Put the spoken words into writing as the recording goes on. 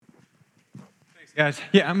Guys,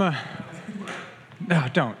 yeah, no,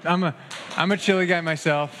 don't. I'm a chili guy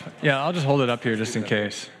myself. Yeah, I'll just hold it up here just in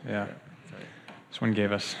case. Yeah. This one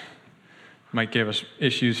Mike gave us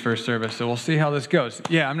issues first service, so we'll see how this goes.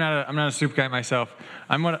 Yeah, I'm not a soup guy myself.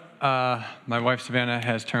 I'm what my wife Savannah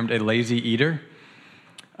has termed a lazy eater.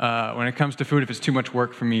 When it comes to food, if it's too much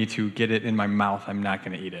work for me to get it in my mouth, I'm not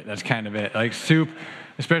going to eat it. That's kind of it. Like soup,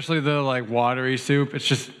 especially the watery soup, it's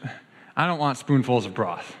just, I don't want spoonfuls of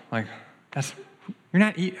broth. You're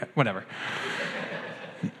not eating, whatever.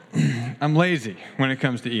 I'm lazy when it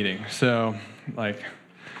comes to eating. So,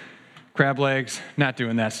 crab legs, not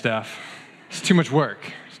doing that stuff. It's too much work.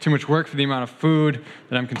 It's too much work for the amount of food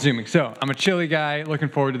that I'm consuming. So, I'm a chili guy, looking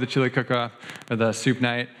forward to the chili cook-off, or the soup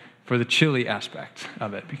night, for the chili aspect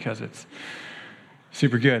of it, because it's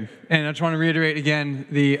super good. And I just want to reiterate again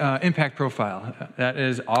the impact profile. That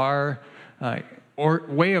is our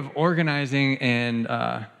way of organizing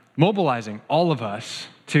and mobilizing all of us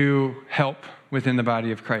to help within the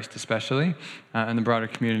body of Christ especially, and the broader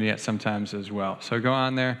community at some times as well. So go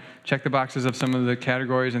on there, check the boxes of some of the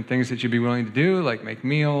categories and things that you'd be willing to do, like make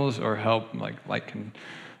meals or help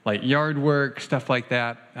like yard work, stuff like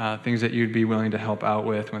that, things that you'd be willing to help out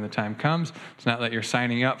with when the time comes. It's not that you're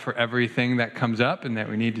signing up for everything that comes up and that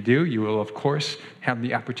we need to do. You will, of course, have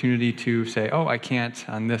the opportunity to say, oh, I can't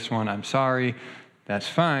on this one, I'm sorry. That's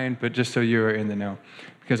fine, but just so you're in the know.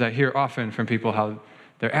 Because I hear often from people how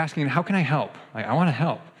they're asking, how can I help? I want to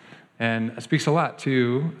help. And it speaks a lot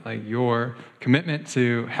to your commitment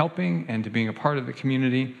to helping and to being a part of the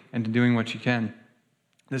community and to doing what you can.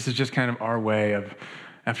 This is just kind of our way of,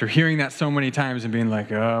 after hearing that so many times and being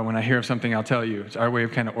like, oh, when I hear of something, I'll tell you. It's our way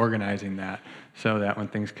of kind of organizing that so that when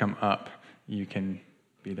things come up, you can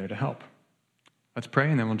be there to help. Let's pray,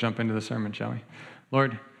 and then we'll jump into the sermon, shall we?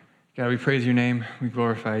 Lord, God, we praise your name. We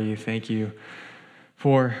glorify you. Thank you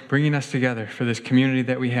for bringing us together, for this community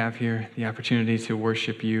that we have here, the opportunity to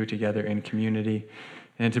worship you together in community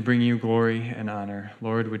and to bring you glory and honor.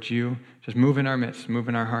 Lord, would you just move in our midst, move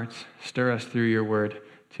in our hearts, stir us through your word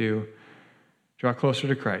to draw closer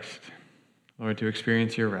to Christ. Lord, to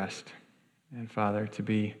experience your rest. And Father, to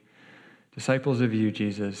be disciples of you,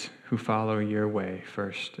 Jesus, who follow your way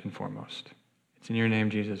first and foremost. It's in your name,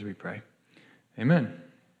 Jesus, we pray. Amen.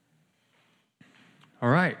 All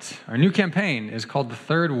right, our new campaign is called The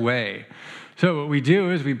Third Way. So what we do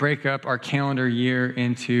is we break up our calendar year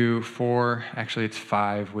into it's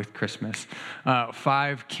 5 with Christmas,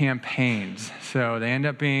 5 campaigns. So they end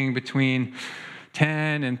up being between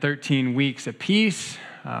 10 and 13 weeks apiece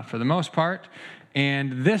for the most part.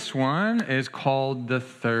 And this one is called The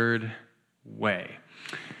Third Way.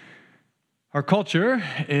 Our culture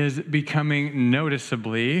is becoming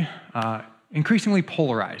noticeably, increasingly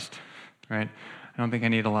polarized, right? I don't think I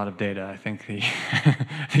need a lot of data. I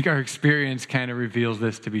think our experience kind of reveals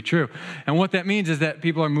this to be true. And what that means is that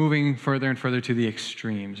people are moving further and further to the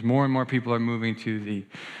extremes. More and more people are moving to the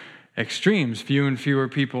extremes. Fewer and fewer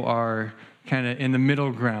people are kind of in the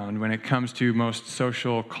middle ground when it comes to most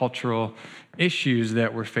social, cultural issues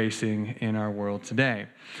that we're facing in our world today.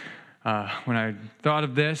 When I thought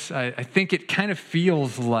of this, I think it kind of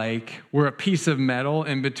feels like we're a piece of metal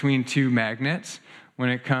in between 2 magnets. When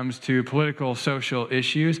it comes to political, social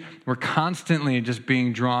issues, we're constantly just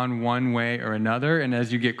being drawn one way or another, and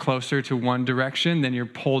as you get closer to one direction, then you're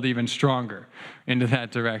pulled even stronger into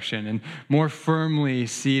that direction and more firmly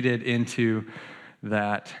seated into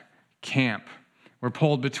that camp. We're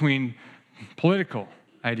pulled between political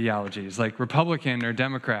ideologies like Republican or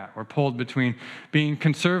Democrat. We're pulled between being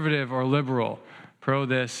conservative or liberal, pro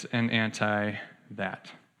this and anti that.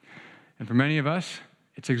 And for many of us,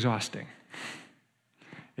 it's exhausting.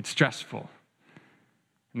 It's stressful.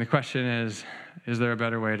 And the question is there a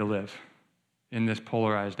better way to live in this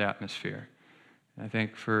polarized atmosphere? And I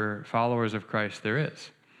think for followers of Christ, there is.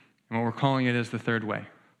 And what we're calling it is the third way,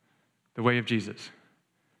 the way of Jesus.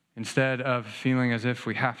 Instead of feeling as if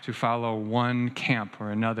we have to follow one camp or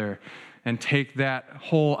another and take that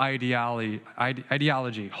whole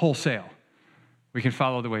ideology wholesale, we can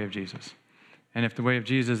follow the way of Jesus. And if the way of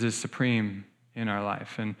Jesus is supreme in our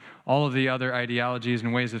life, and all of the other ideologies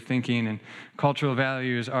and ways of thinking and cultural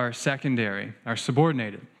values are secondary, are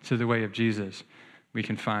subordinated to the way of Jesus, we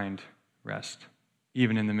can find rest,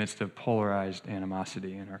 even in the midst of polarized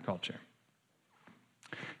animosity in our culture.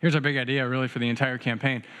 Here's our big idea, really, for the entire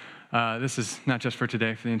campaign. This is not just for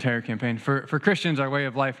today, for the entire campaign. For Christians, our way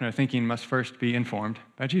of life and our thinking must first be informed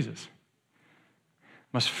by Jesus.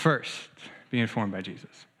 Must first be informed by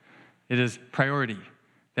Jesus. It is priority.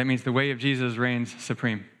 That means the way of Jesus reigns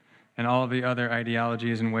supreme, and all of the other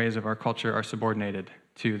ideologies and ways of our culture are subordinated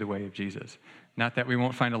to the way of Jesus. Not that we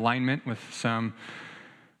won't find alignment with some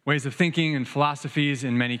ways of thinking and philosophies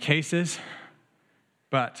in many cases,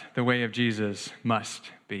 but the way of Jesus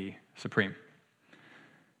must be supreme.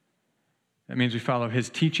 That means we follow his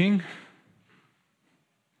teaching,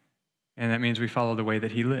 and that means we follow the way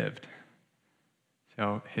that he lived.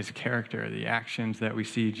 So his character, the actions that we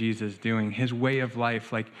see Jesus doing, his way of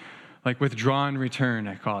life, like withdraw and return,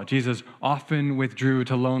 I call it. Jesus often withdrew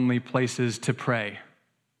to lonely places to pray.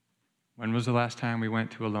 When was the last time we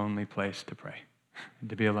went to a lonely place to pray and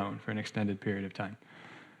to be alone for an extended period of time?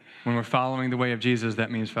 When we're following the way of Jesus,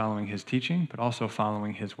 that means following his teaching, but also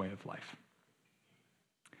following his way of life.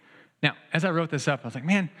 Now, as I wrote this up, I was like,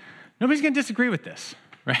 man, nobody's going to disagree with this,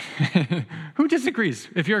 right? Who disagrees?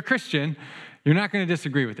 If you're a Christian, you're not going to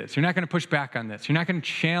disagree with this. You're not going to push back on this. You're not going to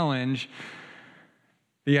challenge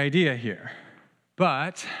the idea here.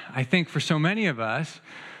 But I think for so many of us,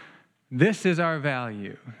 this is our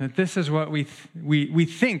value, that this is what we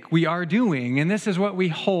think we are doing, and this is what we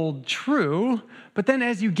hold true. But then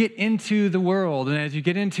as you get into the world and as you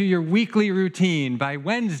get into your weekly routine, by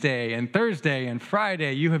Wednesday and Thursday and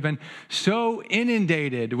Friday, you have been so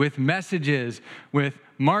inundated with messages, with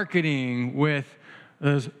marketing, with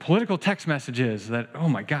those political text messages that, oh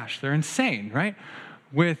my gosh, they're insane, right?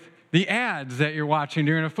 With the ads that you're watching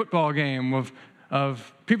during a football game of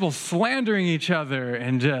people slandering each other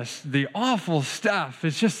and just the awful stuff.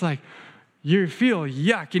 It's just like you feel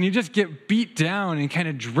yuck and you just get beat down and kind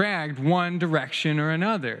of dragged one direction or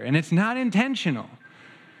another. And it's not intentional.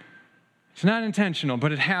 It's not intentional,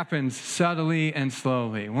 but it happens subtly and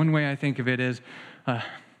slowly. One way I think of it is,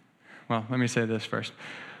 let me say this first.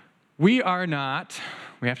 We have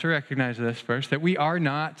to recognize this first, that we are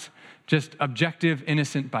not just objective,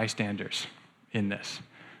 innocent bystanders in this,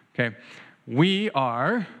 okay? We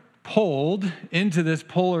are pulled into this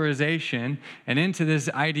polarization and into this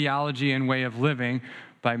ideology and way of living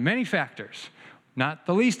by many factors, not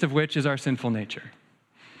the least of which is our sinful nature.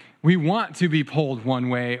 We want to be pulled one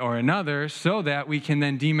way or another so that we can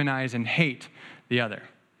then demonize and hate the other.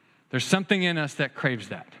 There's something in us that craves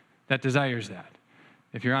that desires that,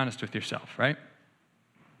 if you're honest with yourself, right?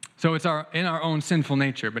 So it's in our own sinful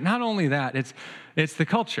nature. But not only that, it's the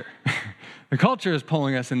culture. The culture is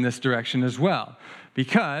pulling us in this direction as well,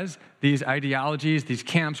 because these ideologies, these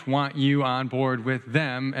camps want you on board with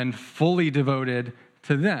them and fully devoted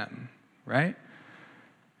to them, right?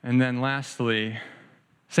 And then lastly,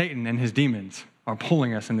 Satan and his demons are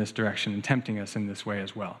pulling us in this direction and tempting us in this way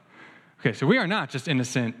as well. Okay, so we are not just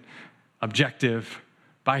innocent, objective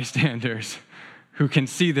bystanders who can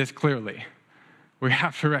see this clearly. We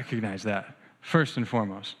have to recognize that, first and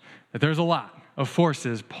foremost, that there's a lot of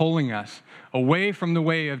forces pulling us away from the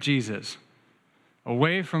way of Jesus,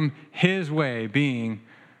 away from his way being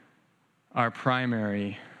our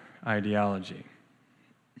primary ideology.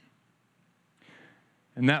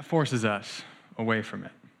 And that forces us away from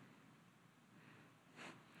it.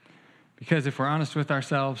 Because if we're honest with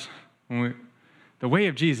ourselves, the way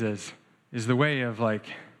of Jesus is the way of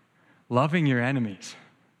loving your enemies.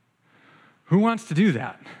 Who wants to do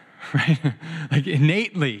that, right?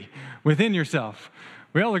 Innately within yourself.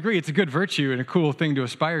 We all agree it's a good virtue and a cool thing to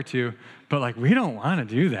aspire to, but we don't want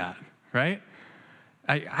to do that, right?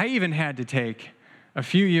 I even had to take a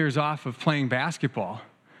few years off of playing basketball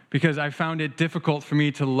because I found it difficult for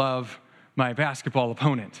me to love my basketball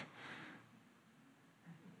opponent.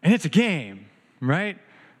 And it's a game, right?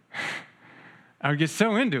 I would get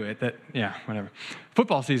so into it that, whatever.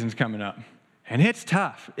 Football season's coming up. And it's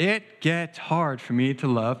tough. It gets hard for me to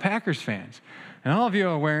love Packers fans. And all of you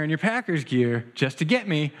are wearing your Packers gear just to get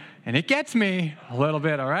me, and it gets me a little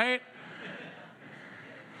bit, all right?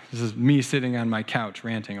 This is me sitting on my couch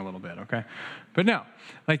ranting a little bit, okay? But no,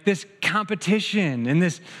 this competition and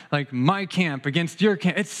this, my camp against your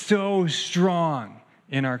camp, it's so strong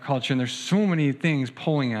in our culture, and there's so many things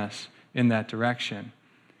pulling us in that direction.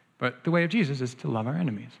 But the way of Jesus is to love our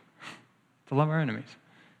enemies, to love our enemies.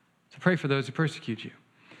 To pray for those who persecute you.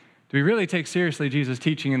 Do we really take seriously Jesus'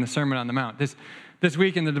 teaching in the Sermon on the Mount? This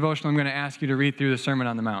week in the devotional, I'm going to ask you to read through the Sermon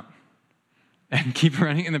on the Mount and keep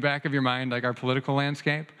running in the back of your mind our political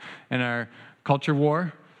landscape and our culture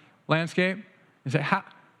war landscape. And say,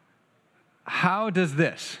 how does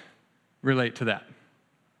this relate to that?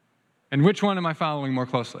 And which one am I following more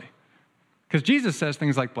closely? Because Jesus says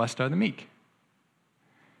things like, blessed are the meek.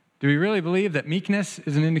 Do we really believe that meekness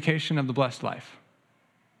is an indication of the blessed life?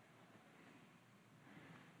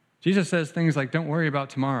 Jesus says things like, don't worry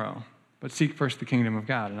about tomorrow, but seek first the kingdom of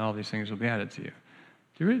God, and all these things will be added to you.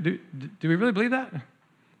 Do we really believe that?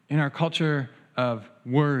 In our culture of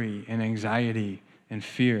worry and anxiety and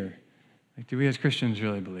fear, do we as Christians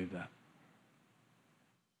really believe that?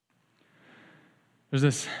 There's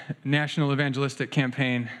this national evangelistic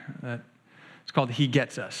campaign that it's called He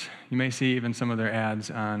Gets Us. You may see even some of their ads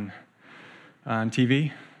on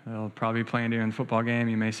TV. They'll probably be playing during the football game.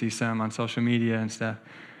 You may see some on social media and stuff.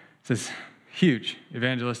 It's this huge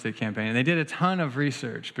evangelistic campaign. And they did a ton of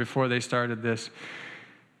research before they started this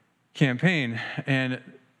campaign. And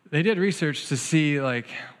they did research to see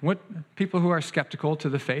what people who are skeptical to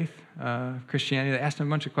the faith, Christianity, they asked them a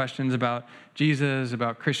bunch of questions about Jesus,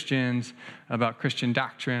 about Christians, about Christian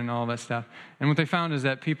doctrine, all that stuff. And what they found is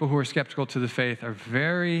that people who are skeptical to the faith are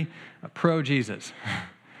very pro-Jesus.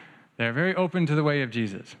 They're very open to the way of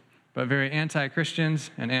Jesus, but very anti-Christians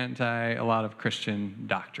and anti a lot of Christian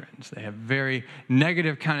doctrines. They have very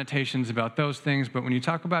negative connotations about those things, but when you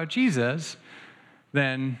talk about Jesus,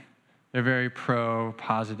 then they're very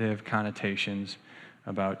pro-positive connotations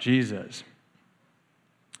about Jesus.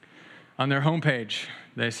 On their homepage,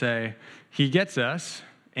 they say, He Gets Us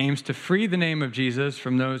aims to free the name of Jesus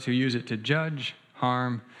from those who use it to judge,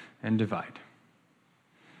 harm, and divide.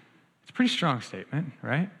 It's a pretty strong statement,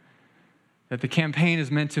 right? That the campaign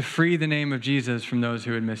is meant to free the name of Jesus from those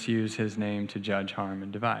who would misuse his name to judge, harm,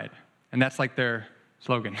 and divide. And that's like their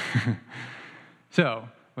slogan. So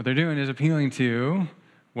what they're doing is appealing to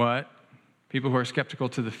what people who are skeptical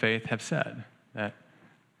to the faith have said, that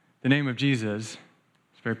the name of Jesus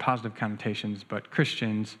has very positive connotations, but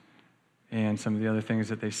Christians and some of the other things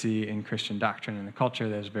that they see in Christian doctrine and the culture,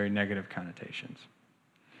 there's very negative connotations.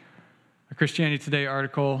 A Christianity Today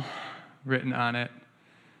article written on it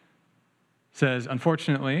says,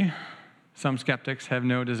 unfortunately, some skeptics have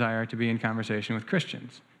no desire to be in conversation with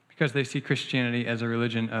Christians because they see Christianity as a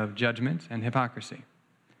religion of judgment and hypocrisy.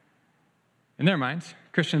 In their minds,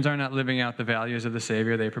 Christians are not living out the values of the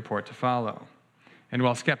Savior they purport to follow. And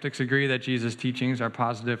while skeptics agree that Jesus' teachings are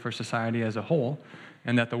positive for society as a whole,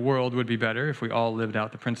 and that the world would be better if we all lived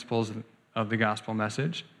out the principles of the gospel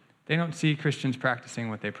message, they don't see Christians practicing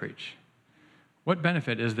what they preach. What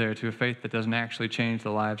benefit is there to a faith that doesn't actually change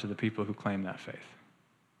the lives of the people who claim that faith?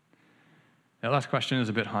 That last question is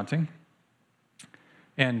a bit haunting.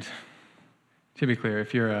 And to be clear,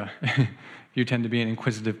 if you tend to be an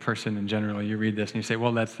inquisitive person in general, you read this and you say,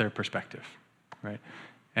 well, that's their perspective, right?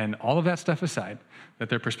 And all of that stuff aside, that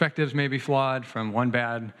their perspectives may be flawed from one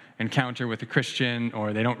bad encounter with a Christian,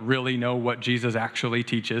 or they don't really know what Jesus actually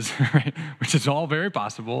teaches, right? Which is all very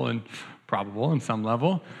possible and probable on some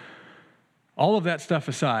level. All of that stuff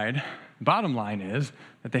aside, bottom line is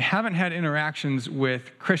that they haven't had interactions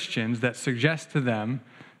with Christians that suggest to them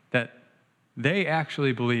that they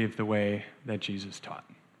actually believe the way that Jesus taught.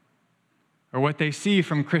 Or what they see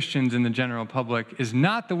from Christians in the general public is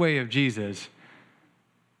not the way of Jesus,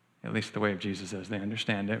 at least the way of Jesus as they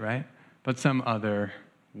understand it, right? But some other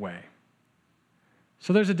way.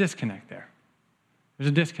 So there's a disconnect there. There's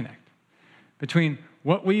a disconnect between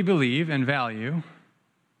what we believe and value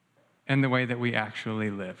and the way that we actually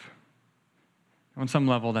live. On some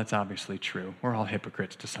level, that's obviously true. We're all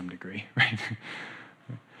hypocrites to some degree, right?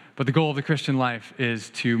 But the goal of the Christian life is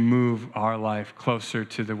to move our life closer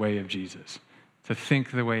to the way of Jesus, to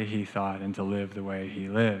think the way he thought and to live the way he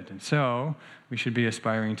lived. And so we should be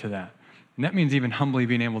aspiring to that. And that means even humbly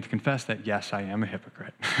being able to confess that, yes, I am a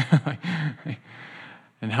hypocrite.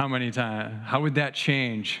 And how many times, how would that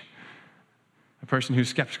change a person who's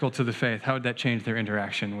skeptical to the faith? How would that change their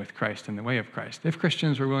interaction with Christ and the way of Christ? If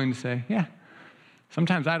Christians were willing to say, yeah,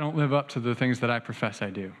 sometimes I don't live up to the things that I profess I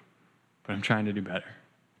do, but I'm trying to do better.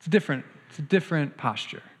 It's a different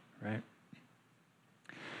posture, right?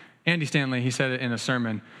 Andy Stanley, he said it in a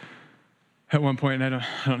sermon at one point, and I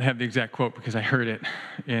don't have the exact quote because I heard it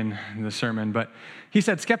in the sermon, but he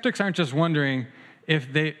said skeptics aren't just wondering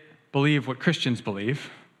if they believe what Christians believe.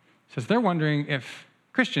 He says they're wondering if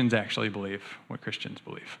Christians actually believe what Christians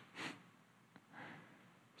believe.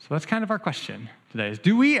 So that's kind of our question today, is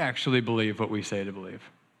do we actually believe what we say to believe?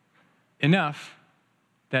 Enough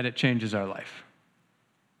that it changes our life.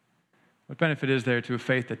 What benefit is there to a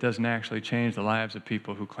faith that doesn't actually change the lives of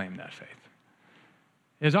people who claim that faith?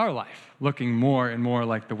 Is our life looking more and more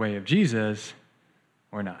like the way of Jesus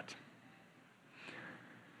or not?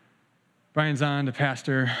 Brian Zahnd, a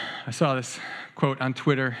pastor, I saw this quote on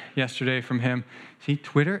Twitter yesterday from him. See,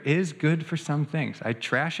 Twitter is good for some things. I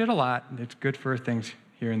trash it a lot. It's good for things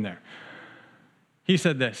here and there. He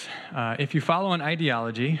said this, if you follow an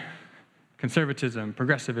ideology, conservatism,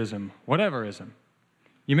 progressivism, whateverism,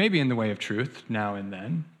 you may be in the way of truth now and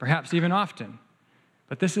then, perhaps even often,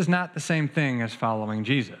 but this is not the same thing as following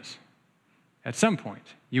Jesus. At some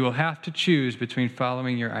point, you will have to choose between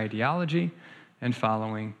following your ideology and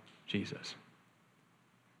following Jesus.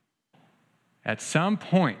 At some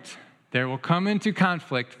point, there will come into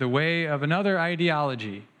conflict the way of another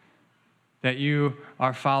ideology that you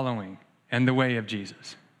are following and the way of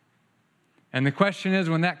Jesus. And the question is,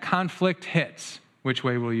 when that conflict hits, which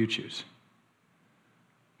way will you choose?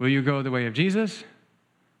 Will you go the way of Jesus,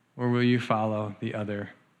 or will you follow the other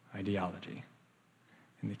ideology?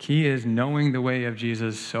 And the key is knowing the way of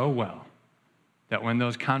Jesus so well that when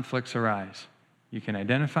those conflicts arise, you can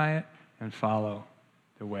identify it and follow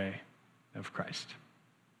the way of Christ.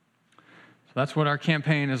 So that's what our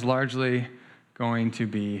campaign is largely going to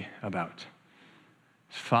be about.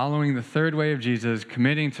 It's following the third way of Jesus,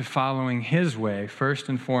 committing to following his way first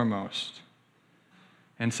and foremost,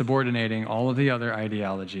 and subordinating all of the other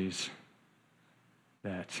ideologies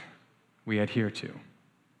that we adhere to.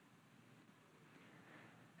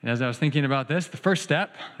 And as I was thinking about this, the first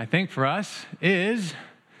step, I think, for us is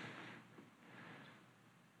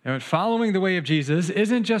that following the way of Jesus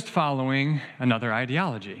isn't just following another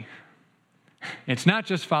ideology. It's not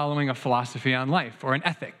just following a philosophy on life or an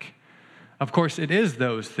ethic. Of course, it is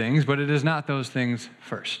those things, but it is not those things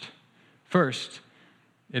first. First,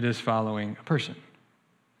 it is following a person.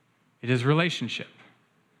 It is relationship.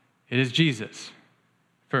 It is Jesus,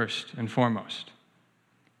 first and foremost.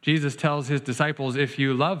 Jesus tells his disciples, if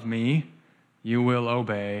you love me, you will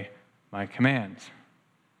obey my commands.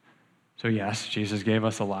 So yes, Jesus gave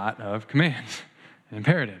us a lot of commands and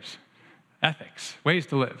imperatives, ethics, ways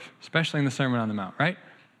to live, especially in the Sermon on the Mount, right?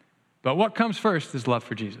 But what comes first is love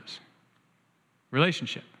for Jesus,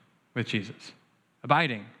 relationship with Jesus,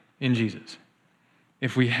 abiding in Jesus.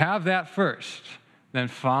 If we have that first, then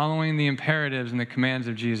following the imperatives and the commands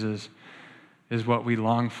of Jesus is what we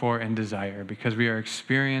long for and desire, because we are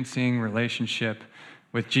experiencing relationship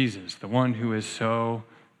with Jesus, the one who is so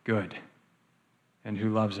good and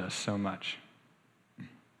who loves us so much. And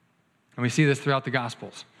we see this throughout the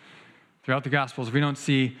Gospels. Throughout the Gospels, we don't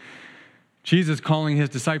see Jesus calling his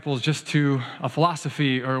disciples just to a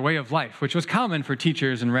philosophy or a way of life, which was common for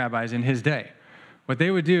teachers and rabbis in his day. What they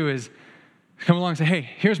would do is come along and say, hey,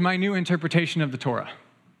 here's my new interpretation of the Torah.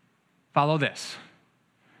 Follow this.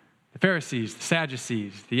 The Pharisees, the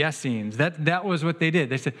Sadducees, the Essenes, that was what they did.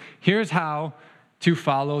 They said, here's how to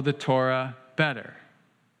follow the Torah better,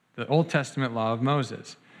 the Old Testament law of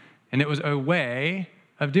Moses. And it was a way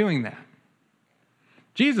of doing that.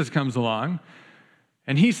 Jesus comes along,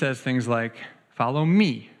 and he says things like, follow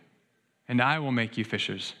me, and I will make you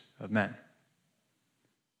fishers of men.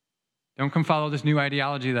 Don't come follow this new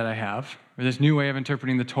ideology that I have, or this new way of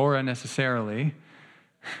interpreting the Torah necessarily.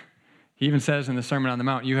 He even says in the Sermon on the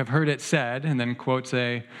Mount, you have heard it said, and then quotes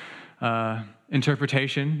a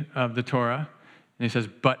interpretation of the Torah. And he says,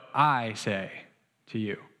 but I say to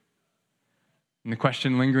you. And the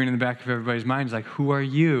question lingering in the back of everybody's mind is like, who are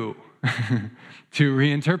you to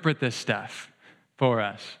reinterpret this stuff for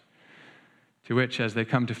us? To which, as they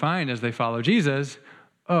come to find, as they follow Jesus,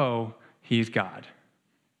 oh, he's God.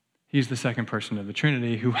 He's the second person of the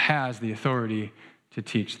Trinity who has the authority to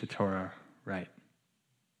teach the Torah right.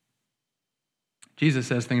 Jesus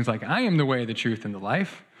says things like, I am the way, the truth, and the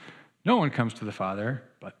life. No one comes to the Father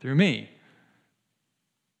but through me.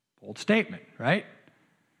 Bold statement, right?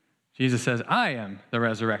 Jesus says, I am the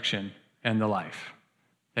resurrection and the life.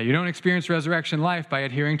 That you don't experience resurrection life by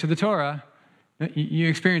adhering to the Torah. You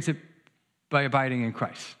experience it by abiding in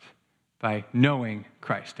Christ, by knowing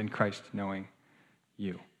Christ and Christ knowing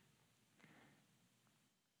you.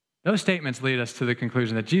 Those statements lead us to the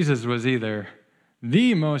conclusion that Jesus was either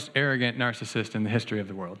the most arrogant narcissist in the history of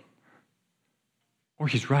the world, or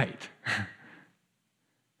he's right.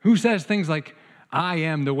 Who says things like, I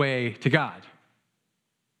am the way to God?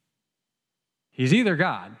 He's either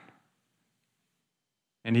God,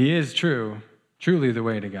 and he is truly the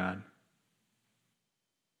way to God,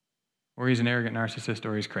 or he's an arrogant narcissist,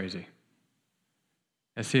 or he's crazy.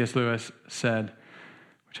 As C.S. Lewis said,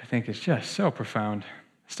 which I think is just so profound,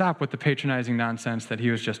 stop with the patronizing nonsense that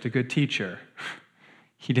he was just a good teacher.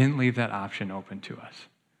 He didn't leave that option open to us.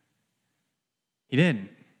 He didn't.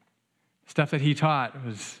 Stuff that he taught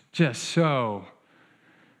was just so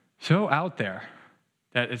out there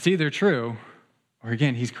that it's either true, or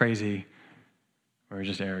again, he's crazy, or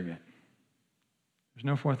just arrogant. There's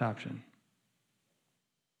no fourth option.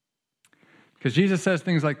 Because Jesus says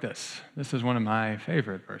things like this. This is one of my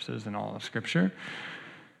favorite verses in all of Scripture.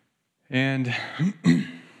 And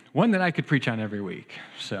one that I could preach on every week.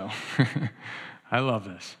 So I love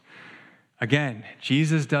this. Again,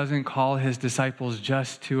 Jesus doesn't call his disciples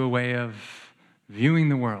just to a way of viewing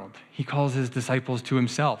the world. He calls his disciples to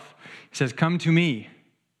himself. He says, come to me,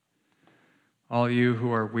 all you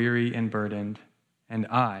who are weary and burdened, and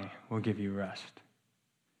I will give you rest.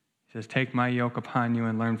 He says, take my yoke upon you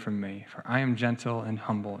and learn from me, for I am gentle and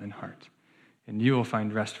humble in heart, and you will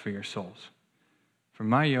find rest for your souls. For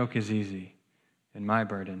my yoke is easy, and my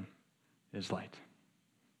burden is light.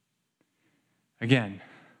 Again,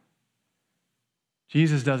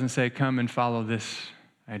 Jesus doesn't say, come and follow this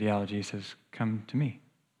ideology. He says, come to me.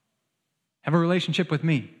 Have a relationship with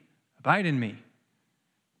me. Abide in me.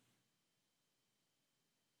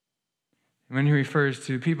 And when he refers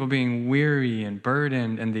to people being weary and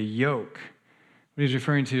burdened and the yoke, what he's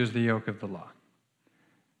referring to is the yoke of the law.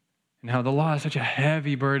 And how the law is such a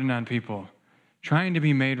heavy burden on people. Trying to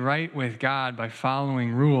be made right with God by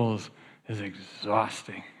following rules is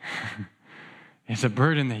exhausting. It's a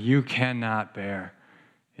burden that you cannot bear.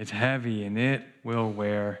 It's heavy and it will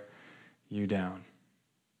wear you down.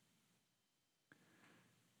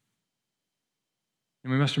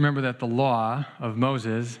 And we must remember that the law of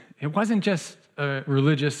Moses, it wasn't just a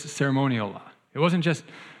religious ceremonial law. It wasn't just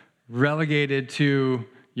relegated to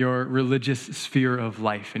your religious sphere of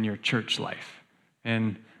life and your church life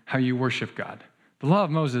and how you worship God. The law of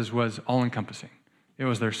Moses was all-encompassing. It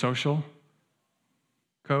was their social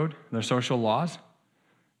code, their social laws,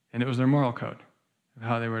 and it was their moral code of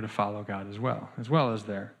how they were to follow God as well as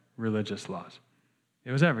their religious laws.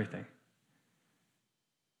 It was everything.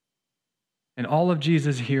 And all of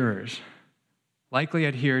Jesus' hearers likely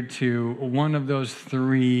adhered to one of those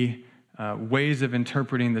three ways of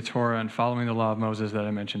interpreting the Torah and following the law of Moses that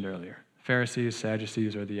I mentioned earlier: Pharisees,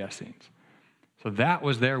 Sadducees, or the Essenes. So that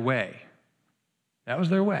was their way. That was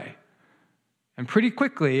their way. And pretty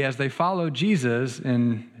quickly, as they followed Jesus,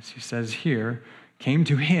 and as he says here, came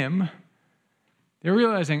to him, they're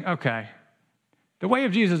realizing, okay, the way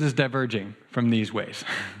of Jesus is diverging from these ways.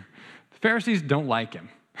 The Pharisees don't like him.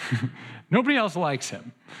 Nobody else likes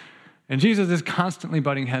him. And Jesus is constantly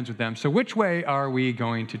butting heads with them. So which way are we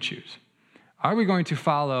going to choose? Are we going to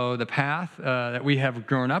follow the path that we have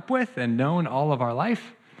grown up with and known all of our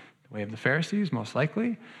life? The way of the Pharisees, most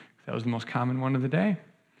likely. That was the most common one of the day.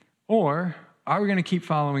 Or are we going to keep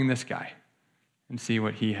following this guy and see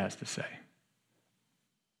what he has to say?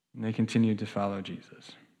 And they continued to follow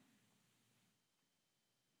Jesus.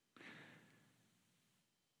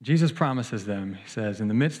 Jesus promises them, he says, in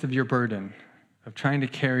the midst of your burden of trying to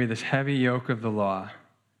carry this heavy yoke of the law,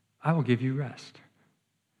 I will give you rest.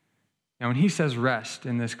 Now, when he says rest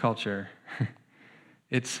in this culture,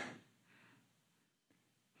 he's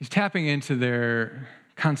tapping into their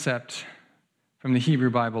concept from the Hebrew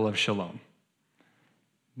Bible of shalom.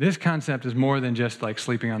 This concept is more than just like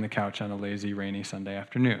sleeping on the couch on a lazy, rainy Sunday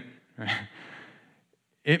afternoon. Right?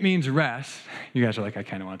 It means rest. You guys are like, I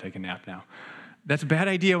kind of want to take a nap now. That's a bad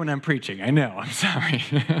idea when I'm preaching. I know. I'm sorry.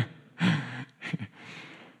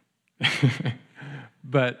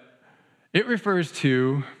 But it refers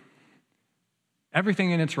to everything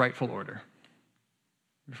in its rightful order.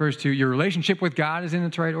 It refers to your relationship with God is in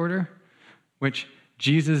its right order, which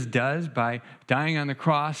Jesus does by dying on the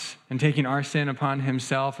cross and taking our sin upon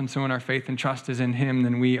himself. And so when our faith and trust is in him,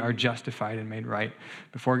 then we are justified and made right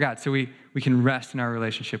before God. So we can rest in our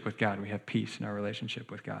relationship with God. We have peace in our relationship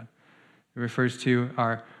with God. It refers to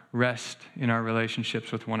our rest in our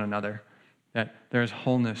relationships with one another, that there's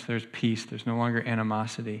wholeness, there's peace, there's no longer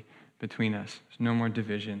animosity between us. There's no more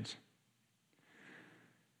divisions.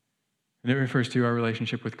 And it refers to our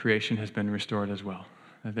relationship with creation has been restored as well,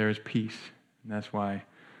 that there is peace. And that's why,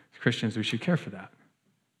 as Christians, we should care for that.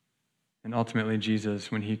 And ultimately, Jesus,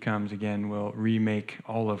 when he comes again, will remake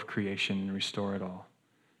all of creation and restore it all.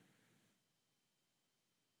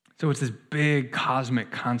 So it's this big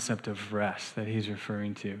cosmic concept of rest that he's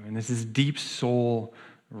referring to. And this is deep soul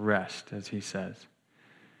rest, as he says.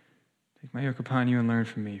 Take my yoke upon you and learn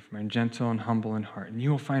from me, for I am gentle and humble in heart, and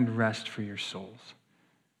you will find rest for your souls.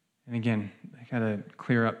 And again, I got to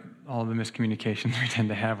clear up all the miscommunications we tend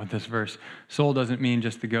to have with this verse. Soul doesn't mean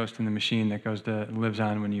just the ghost in the machine that lives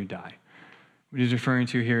on when you die. What he's referring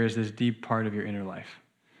to here is this deep part of your inner life,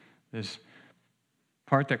 this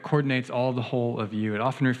part that coordinates all the whole of you. It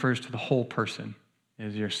often refers to the whole person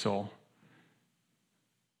as your soul.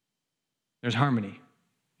 There's harmony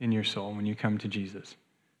in your soul when you come to Jesus.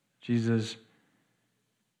 Jesus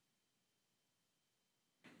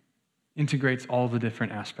integrates all the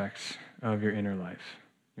different aspects of your inner life.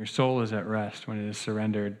 Your soul is at rest when it is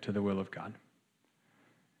surrendered to the will of God.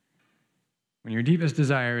 When your deepest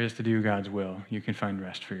desire is to do God's will, you can find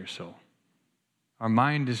rest for your soul. Our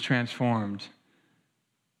mind is transformed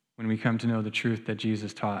when we come to know the truth that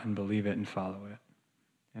Jesus taught and believe it and follow it.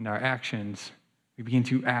 And our actions, we begin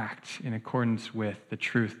to act in accordance with the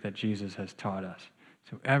truth that Jesus has taught us.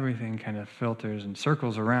 So everything kind of filters and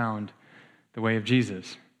circles around the way of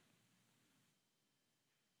Jesus.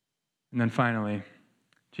 And then finally,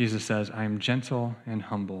 Jesus says, I am gentle and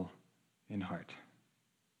humble in heart.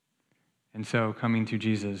 And so coming to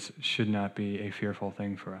Jesus should not be a fearful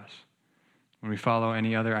thing for us. When we follow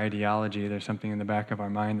any other ideology, there's something in the back of our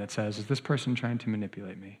mind that says, is this person trying to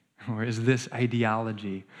manipulate me? Or is this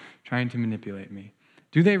ideology trying to manipulate me?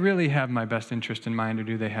 Do they really have my best interest in mind, or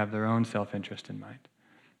do they have their own self-interest in mind?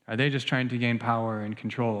 Are they just trying to gain power and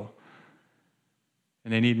control,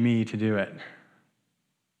 and they need me to do it?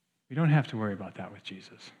 We don't have to worry about that with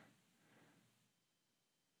Jesus.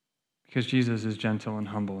 Because Jesus is gentle and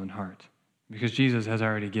humble in heart. Because Jesus has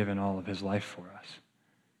already given all of his life for us.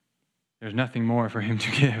 There's nothing more for him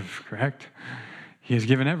to give, correct? He has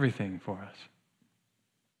given everything for us.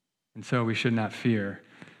 And so we should not fear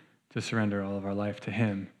to surrender all of our life to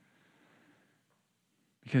him,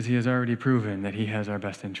 because he has already proven that he has our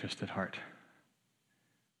best interest at heart.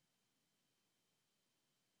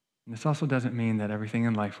 And this also doesn't mean that everything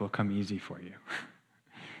in life will come easy for you.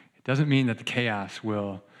 It doesn't mean that the chaos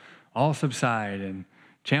will all subside and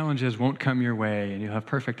challenges won't come your way and you'll have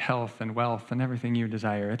perfect health and wealth and everything you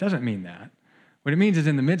desire. It doesn't mean that. What it means is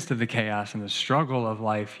in the midst of the chaos and the struggle of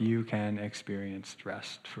life, you can experience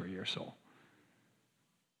rest for your soul.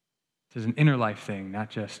 This is an inner life thing, not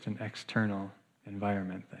just an external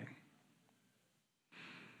environment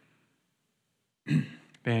thing.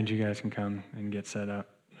 Band, you guys can come and get set up.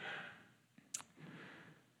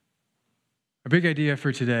 Our big idea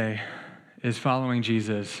for today is following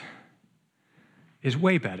Jesus is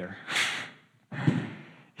way better.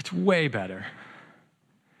 It's way better.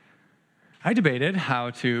 I debated how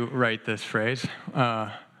to write this phrase.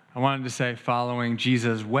 I wanted to say following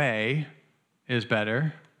Jesus' way is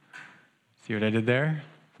better. See what I did there?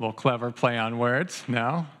 A little clever play on words,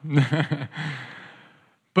 no?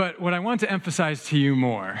 But what I want to emphasize to you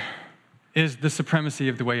more is the supremacy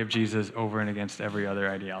of the way of Jesus over and against every other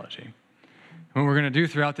ideology. What we're going to do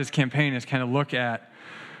throughout this campaign is kind of look at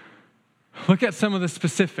some of the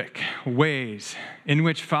specific ways in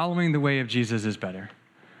which following the way of Jesus is better,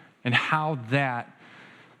 and how that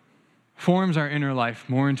forms our inner life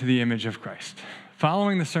more into the image of Christ.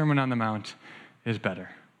 Following the Sermon on the Mount is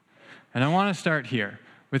better. And I want to start here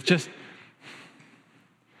with just,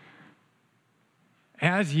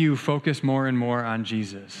 as you focus more and more on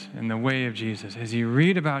Jesus and the way of Jesus, as you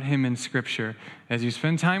read about him in Scripture, as you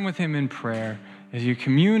spend time with him in prayer, as you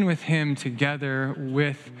commune with him together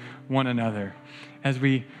with one another, as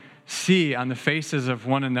we see on the faces of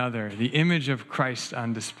one another the image of Christ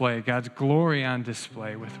on display, God's glory on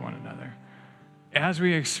display with one another. As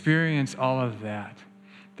we experience all of that,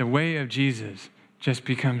 the way of Jesus just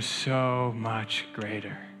becomes so much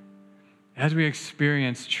greater. As we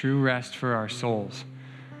experience true rest for our souls,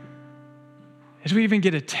 as we even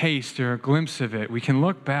get a taste or a glimpse of it, we can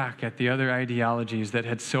look back at the other ideologies that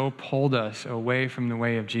had so pulled us away from the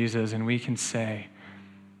way of Jesus, and we can say,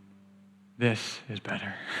 this is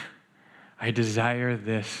better. I desire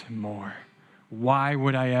this more. Why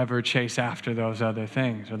would I ever chase after those other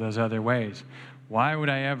things or those other ways? Why would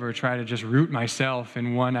I ever try to just root myself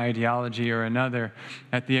in one ideology or another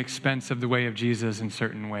at the expense of the way of Jesus in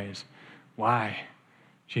certain ways? Why?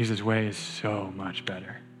 Jesus' way is so much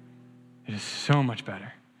better. It is so much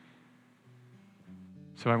better.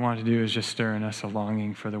 So what I want to do is just stir in us a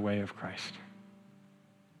longing for the way of Christ,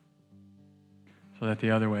 so that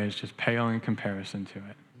the other ways just pale in comparison to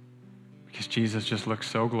it. Because Jesus just looks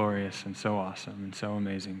so glorious and so awesome and so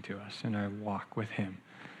amazing to us in our walk with him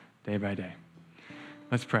day by day.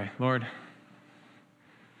 Let's pray. Lord,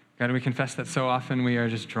 God, we confess that so often we are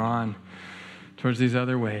just drawn towards these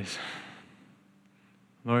other ways.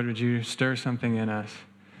 Lord, would you stir something in us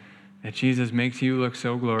that Jesus makes you look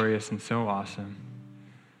so glorious and so awesome.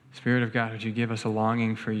 Spirit of God, would you give us a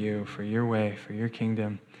longing for you, for your way, for your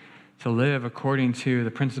kingdom, to live according to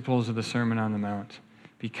the principles of the Sermon on the Mount,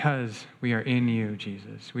 because we are in you,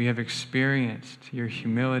 Jesus. We have experienced your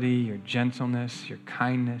humility, your gentleness, your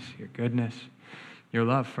kindness, your goodness, your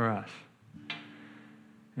love for us.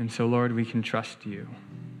 And so, Lord, we can trust you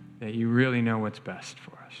that you really know what's best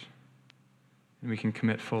for us. And we can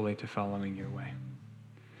commit fully to following your way.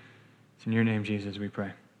 It's in your name, Jesus, we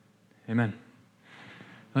pray. Amen.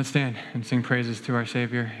 Let's stand and sing praises to our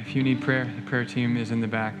Savior. If you need prayer, the prayer team is in the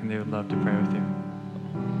back, and they would love to pray with you.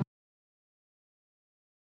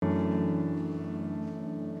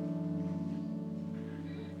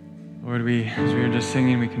 Lord, as we were just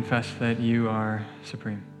singing, we confess that you are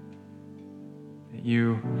supreme, that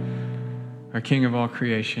you are King of all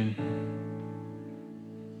creation.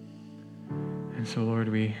 And so, Lord,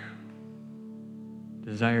 we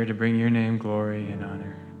desire to bring your name glory and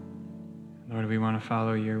honor. Lord, we want to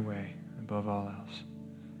follow your way above all else.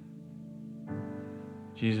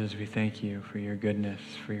 Jesus, we thank you for your goodness,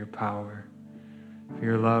 for your power, for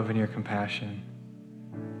your love and your compassion.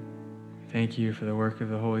 Thank you for the work of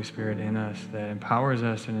the Holy Spirit in us that empowers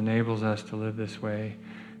us and enables us to live this way,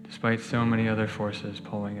 despite so many other forces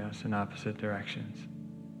pulling us in opposite directions.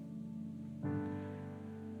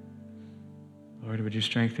 Lord, would you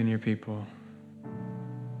strengthen your people?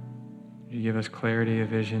 Would you give us clarity of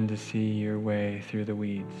vision to see your way through the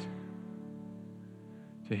weeds,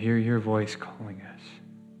 to hear your voice calling us,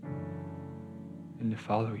 and to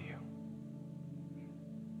follow you.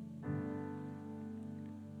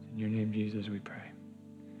 In your name, Jesus, we pray.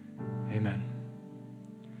 Amen.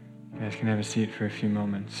 You guys can have a seat for a few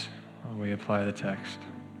moments while we apply the text.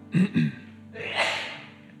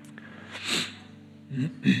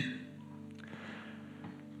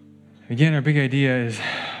 Again, our big idea is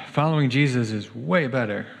following Jesus is way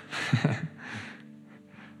better.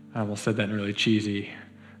 I almost said that in a really cheesy,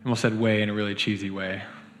 I almost said way in a really cheesy way.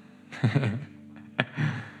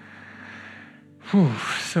 Whew,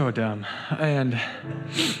 so dumb. And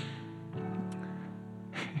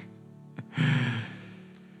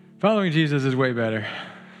following Jesus is way better.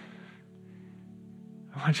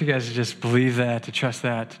 I want you guys to just believe that, to trust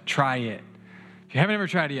that, to try it. If you haven't ever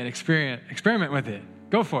tried it yet, experiment with it.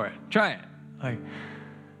 Go for it. Try it.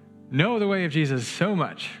 Know the way of Jesus so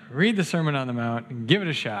much. Read the Sermon on the Mount and give it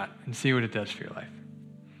a shot and see what it does for your life.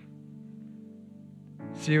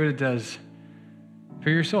 See what it does for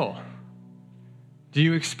your soul. Do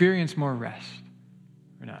you experience more rest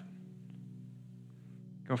or not?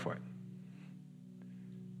 Go for it.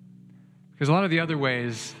 Because a lot of the other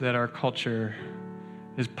ways that our culture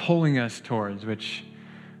is pulling us towards, which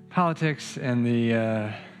politics and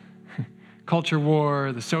the culture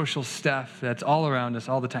war, the social stuff that's all around us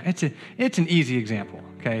all the time, it's an easy example,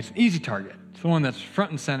 okay? It's an easy target. It's the one that's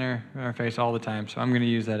front and center in our face all the time, so I'm going to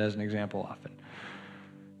use that as an example often.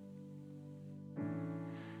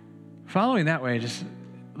 Following that way just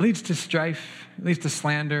leads to strife, leads to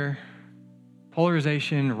slander,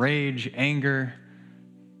 polarization, rage, anger.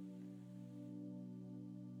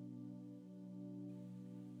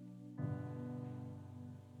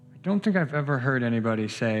 I don't think I've ever heard anybody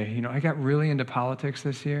say, I got really into politics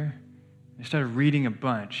this year. I started reading a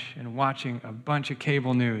bunch and watching a bunch of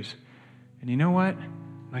cable news. And you know what?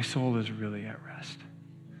 My soul is really at rest.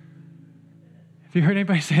 Have you heard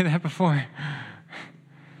anybody say that before?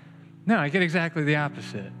 No, I get exactly the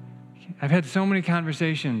opposite. I've had so many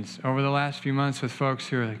conversations over the last few months with folks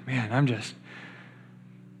who are like, man,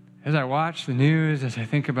 as I watch the news, as I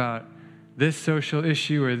think about this social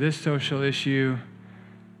issue or this social issue,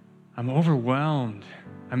 I'm overwhelmed.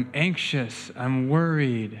 I'm anxious. I'm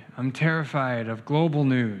worried. I'm terrified of global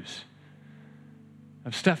news,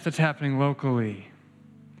 of stuff that's happening locally.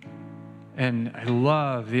 And I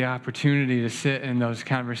love the opportunity to sit in those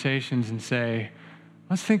conversations and say,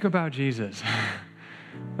 let's think about Jesus.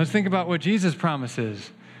 Let's think about what Jesus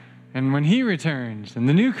promises. And when he returns and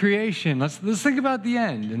the new creation, let's think about the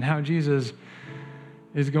end and how Jesus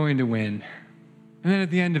is going to win. And then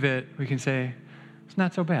at the end of it, we can say, it's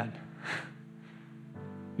not so bad.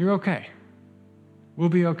 You're okay. We'll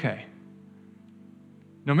be okay.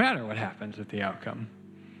 No matter what happens at the outcome.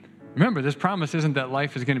 Remember, this promise isn't that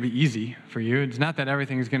life is going to be easy for you. It's not that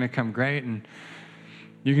everything is going to come great and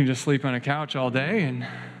you can just sleep on a couch all day and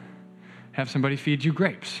have somebody feed you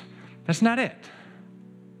grapes. That's not it.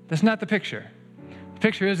 That's not the picture. The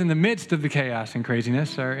picture is in the midst of the chaos and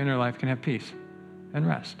craziness, our inner life can have peace and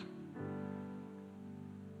rest.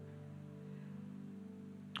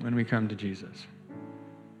 When we come to Jesus.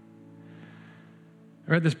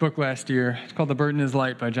 I read this book last year. It's called The Burden is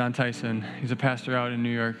Light by Jon Tyson. He's a pastor out in New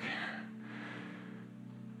York.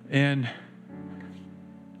 And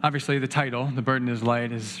obviously the title, The Burden is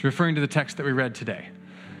Light, is referring to the text that we read today.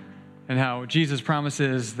 And how Jesus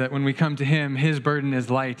promises that when we come to him, his burden is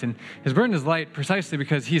light. And his burden is light precisely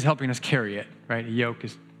because he's helping us carry it, right? A yoke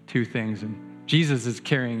is two things, and Jesus is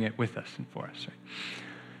carrying it with us and for us, right?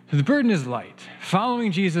 So the burden is light.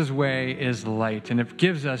 Following Jesus' way is light, and it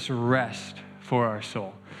gives us rest for our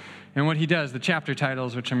soul. And what he does, the chapter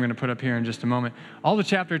titles, which I'm going to put up here in just a moment, all the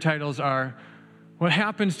chapter titles are what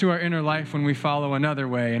happens to our inner life when we follow another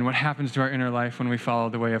way, and what happens to our inner life when we follow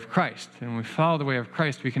the way of Christ. And when we follow the way of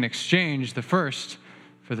Christ, we can exchange the first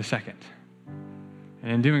for the second.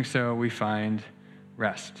 And in doing so, we find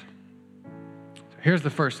rest. So here's the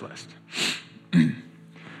first list.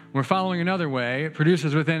 We're following another way. It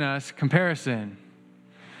produces within us comparison.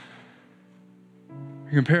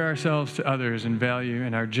 We compare ourselves to others and value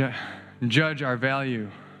and judge our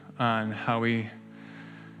value on how we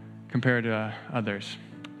compare to others.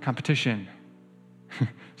 Competition.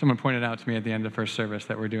 Someone pointed out to me at the end of first service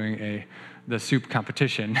that we're doing the soup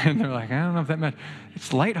competition. And they're like, I don't know if that meant,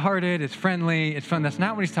 it's lighthearted, it's friendly, it's fun. That's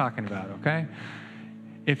not what he's talking about, okay?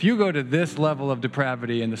 If you go to this level of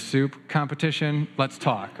depravity in the soup competition, let's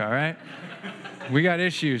talk, all right? We got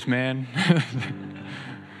issues, man.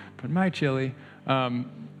 But my chili, we're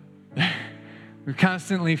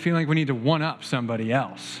constantly feeling like we need to one-up somebody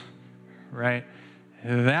else, right?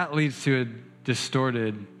 That leads to a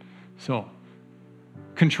distorted soul.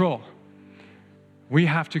 Control. We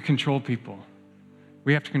have to control people.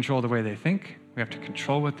 We have to control the way they think. We have to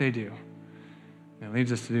control what they do. And it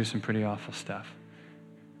leads us to do some pretty awful stuff.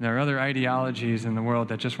 And there are other ideologies in the world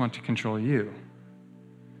that just want to control you.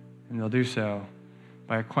 And they'll do so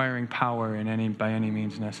by acquiring power by any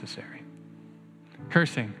means necessary.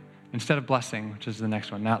 Cursing instead of blessing, which is the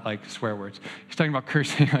next one, not like swear words. He's talking about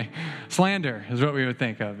cursing, like slander is what we would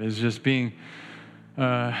think of, is just being,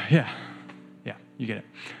 you get it.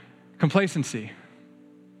 Complacency,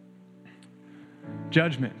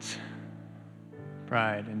 judgment,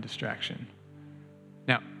 pride, and distraction.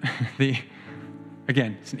 Now,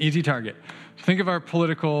 again, it's an easy target. Think of our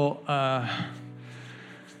political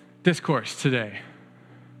discourse today.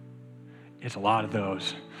 It's a lot of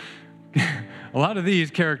those. A lot of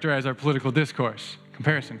these characterize our political discourse.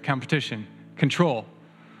 Comparison, competition, control,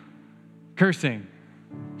 cursing,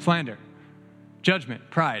 slander,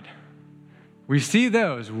 judgment, pride. We see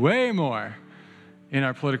those way more in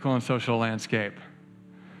our political and social landscape.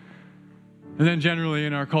 And then generally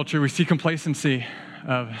in our culture, we see complacency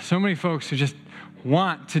of so many folks who just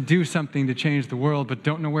want to do something to change the world, but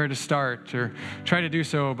don't know where to start, or try to do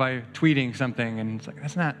so by tweeting something. And it's like,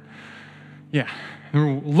 that's not, They're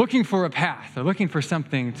looking for a path. They're looking for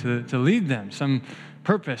something to lead them, some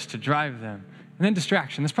purpose to drive them. And then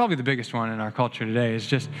distraction. That's probably the biggest one in our culture today, is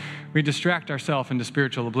just we distract ourselves into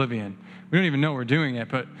spiritual oblivion. We don't even know we're doing it,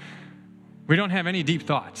 but we don't have any deep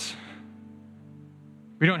thoughts.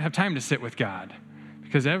 We don't have time to sit with God,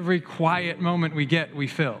 because every quiet moment we get, we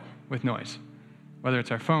fill with noise, whether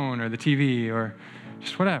it's our phone or the TV or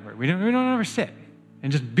just whatever. We don't ever sit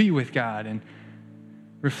and just be with God and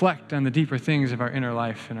reflect on the deeper things of our inner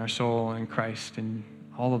life and our soul and Christ and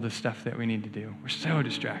all of the stuff that we need to do. We're so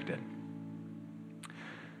distracted.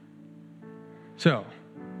 So,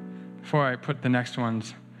 before I put the next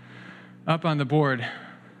ones up on the board,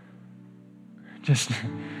 just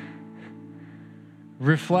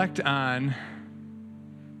reflect on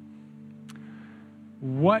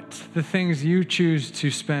what the things you choose to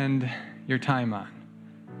spend your time on,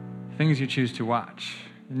 the things you choose to watch,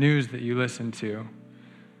 the news that you listen to.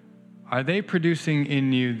 Are they producing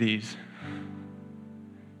in you these?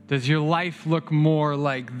 Does your life look more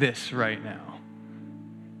like this right now?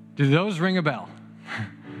 Do those ring a bell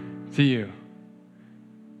to you?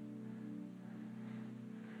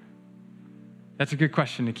 That's a good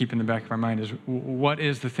question to keep in the back of our mind, is what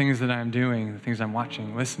is the things that I'm doing, the things I'm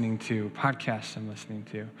watching, listening to, podcasts I'm listening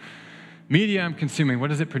to, media I'm consuming,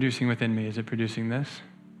 what is it producing within me? Is it producing this?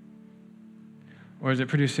 Or is it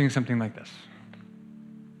producing something like this?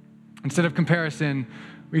 Instead of comparison,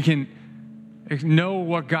 we can know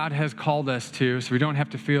what God has called us to, so we don't have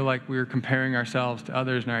to feel like we're comparing ourselves to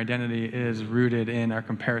others and our identity is rooted in our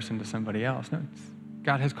comparison to somebody else. No,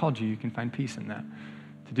 God has called you. You can find peace in that,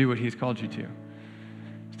 to do what he's called you to.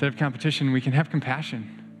 Instead of competition, we can have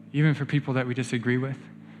compassion, even for people that we disagree with,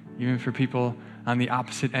 even for people on the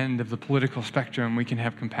opposite end of the political spectrum. We can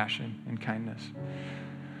have compassion and kindness.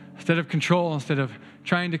 Instead of control, instead of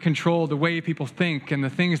trying to control the way people think and the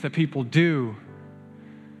things that people do,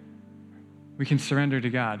 we can surrender to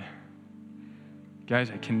God.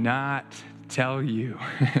 Guys, I cannot tell you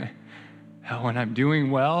how when I'm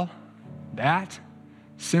doing well, that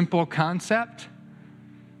simple concept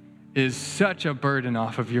is such a burden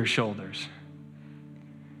off of your shoulders.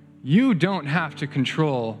 You don't have to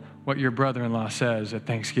control what your brother-in-law says at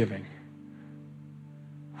Thanksgiving.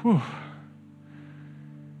 Whew.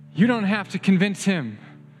 You don't have to convince him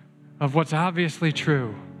of what's obviously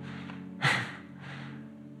true.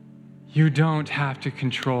 You don't have to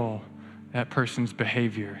control that person's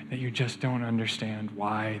behavior, that you just don't understand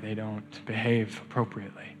why they don't behave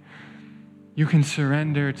appropriately. You can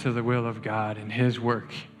surrender to the will of God and his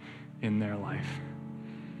work in their life.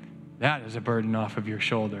 That is a burden off of your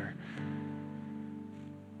shoulder.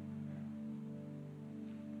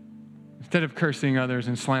 Instead of cursing others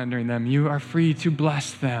and slandering them, you are free to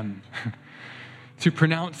bless them, to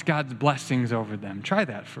pronounce God's blessings over them. Try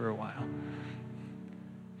that for a while.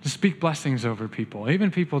 To speak blessings over people, even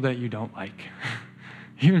people that you don't like,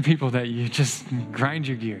 even people that you just grind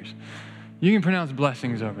your gears. You can pronounce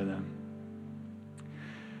blessings over them.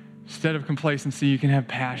 Instead of complacency, you can have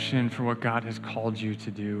passion for what God has called you to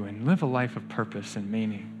do and live a life of purpose and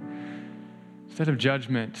meaning. Instead of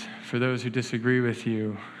judgment for those who disagree with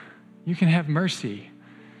you, you can have mercy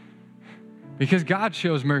because God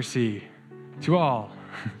shows mercy to all.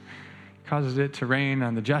 Causes it to rain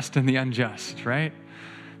on the just and the unjust, right?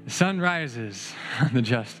 The sun rises on the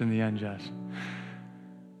just and the unjust.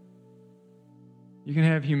 You can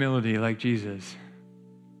have humility like Jesus,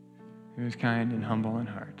 who is kind and humble in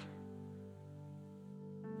heart.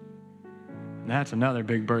 And that's another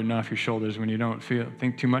big burden off your shoulders when you don't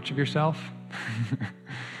think too much of yourself.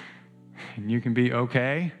 And you can be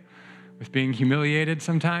okay with being humiliated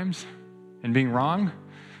sometimes and being wrong.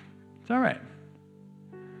 It's all right.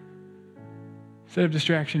 Instead of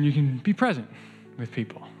distraction, you can be present with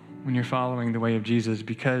people when you're following the way of Jesus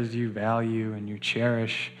because you value and you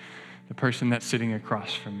cherish the person that's sitting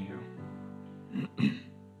across from you.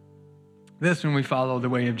 This, when we follow the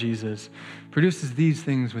way of Jesus, produces these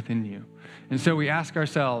things within you. And so we ask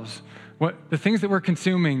ourselves, what the things that we're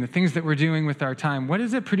consuming, the things that we're doing with our time, what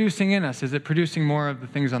is it producing in us? Is it producing more of the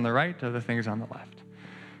things on the right or the things on the left?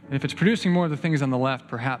 And if it's producing more of the things on the left,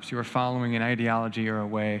 perhaps you are following an ideology or a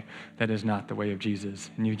way that is not the way of Jesus,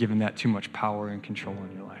 and you've given that too much power and control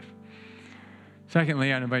in your life.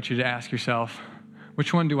 Secondly, I'd invite you to ask yourself,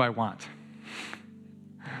 which one do I want?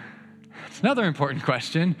 It's another important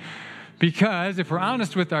question, because if we're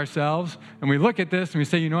honest with ourselves and we look at this and we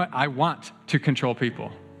say, you know what, I want to control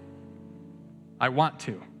people. I want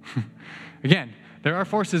to. Again, there are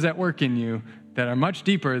forces at work in you that are much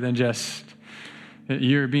deeper than just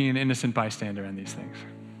you're being an innocent bystander in these things.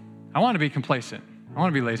 I want to be complacent. I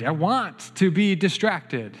want to be lazy. I want to be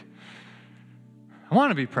distracted. I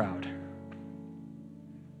want to be proud.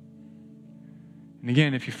 And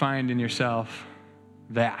again, if you find in yourself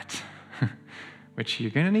that, which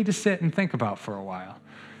you're going to need to sit and think about for a while,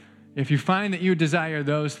 if you find that you desire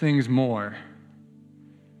those things more,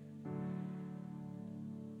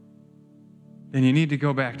 then you need to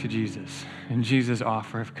go back to Jesus and Jesus'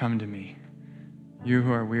 offer of come to me, you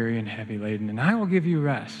who are weary and heavy laden, and I will give you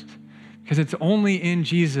rest. Because it's only in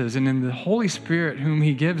Jesus and in the Holy Spirit whom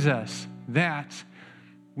he gives us that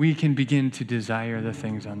we can begin to desire the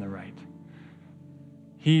things on the right.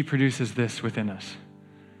 He produces this within us.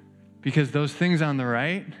 Because those things on the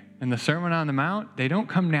right and the Sermon on the Mount, they don't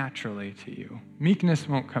come naturally to you. Meekness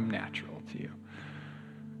won't come natural to you.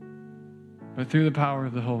 But through the power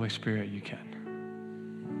of the Holy Spirit, you can.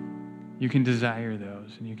 You can desire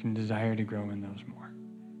those, and you can desire to grow in those more.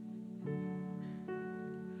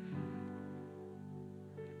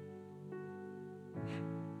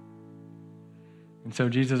 And so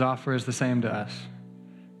Jesus' offer is the same to us.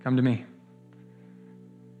 Come to me.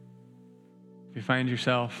 If you find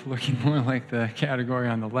yourself looking more like the category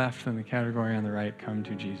on the left than the category on the right, come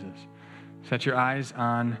to Jesus. Set your eyes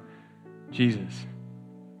on Jesus.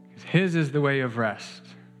 Because his is the way of rest.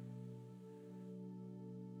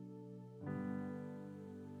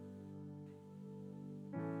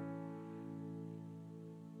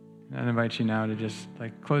 And I invite you now to just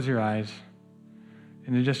close your eyes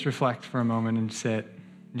and to just reflect for a moment and sit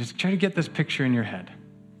and just try to get this picture in your head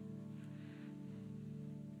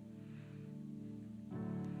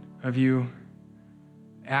of you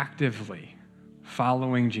actively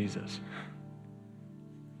following Jesus.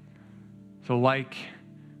 So like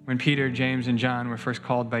when Peter, James, and John were first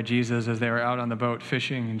called by Jesus as they were out on the boat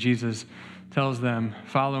fishing, and Jesus tells them,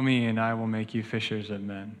 "Follow me and I will make you fishers of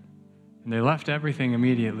men." And they left everything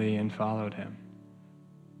immediately and followed him.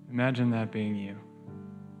 Imagine that being you.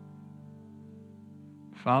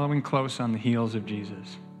 Following close on the heels of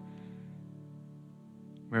Jesus.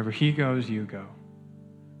 Wherever he goes, you go.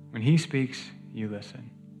 When he speaks, you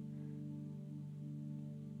listen.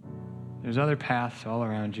 There's other paths all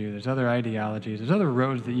around you. There's other ideologies. There's other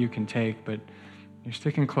roads that you can take, but you're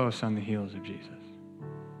sticking close on the heels of Jesus.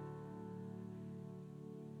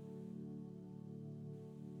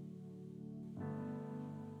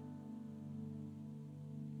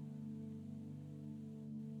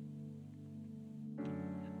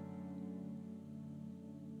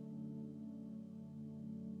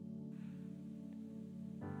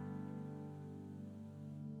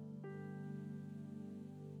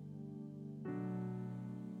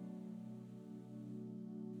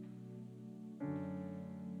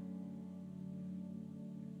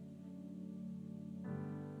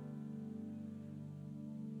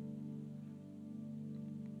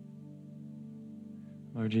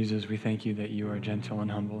 Lord Jesus, we thank you that you are gentle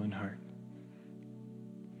and humble in heart.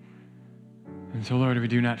 And so, Lord, we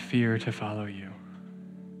do not fear to follow you.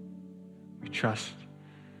 We trust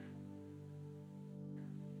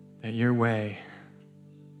that your way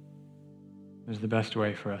is the best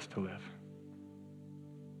way for us to live.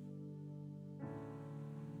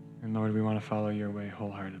 And Lord, we want to follow your way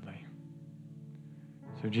wholeheartedly.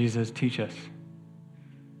 So Jesus, teach us.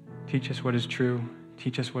 Teach us what is true.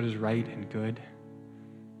 Teach us what is right and good.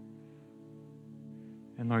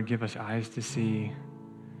 And Lord, give us eyes to see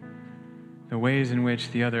the ways in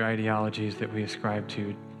which the other ideologies that we ascribe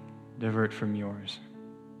to divert from yours.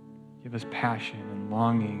 Give us passion and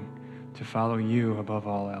longing to follow you above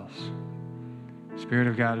all else. Spirit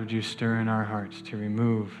of God, would you stir in our hearts to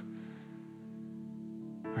remove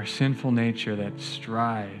our sinful nature that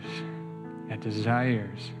strives, that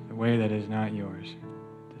desires the way that is not yours,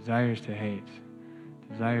 desires to hate,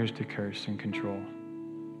 desires to curse and control.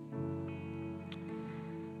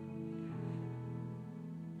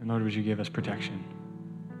 And Lord, would you give us protection?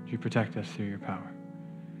 Would you protect us through your power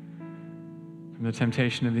from the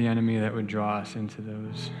temptation of the enemy that would draw us into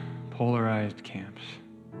those polarized camps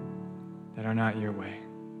that are not your way.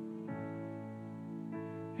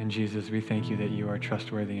 And Jesus, we thank you that you are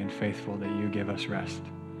trustworthy and faithful, that you give us rest.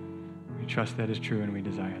 We trust that is true and we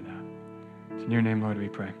desire that. It's in your name, Lord, we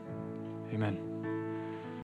pray. Amen.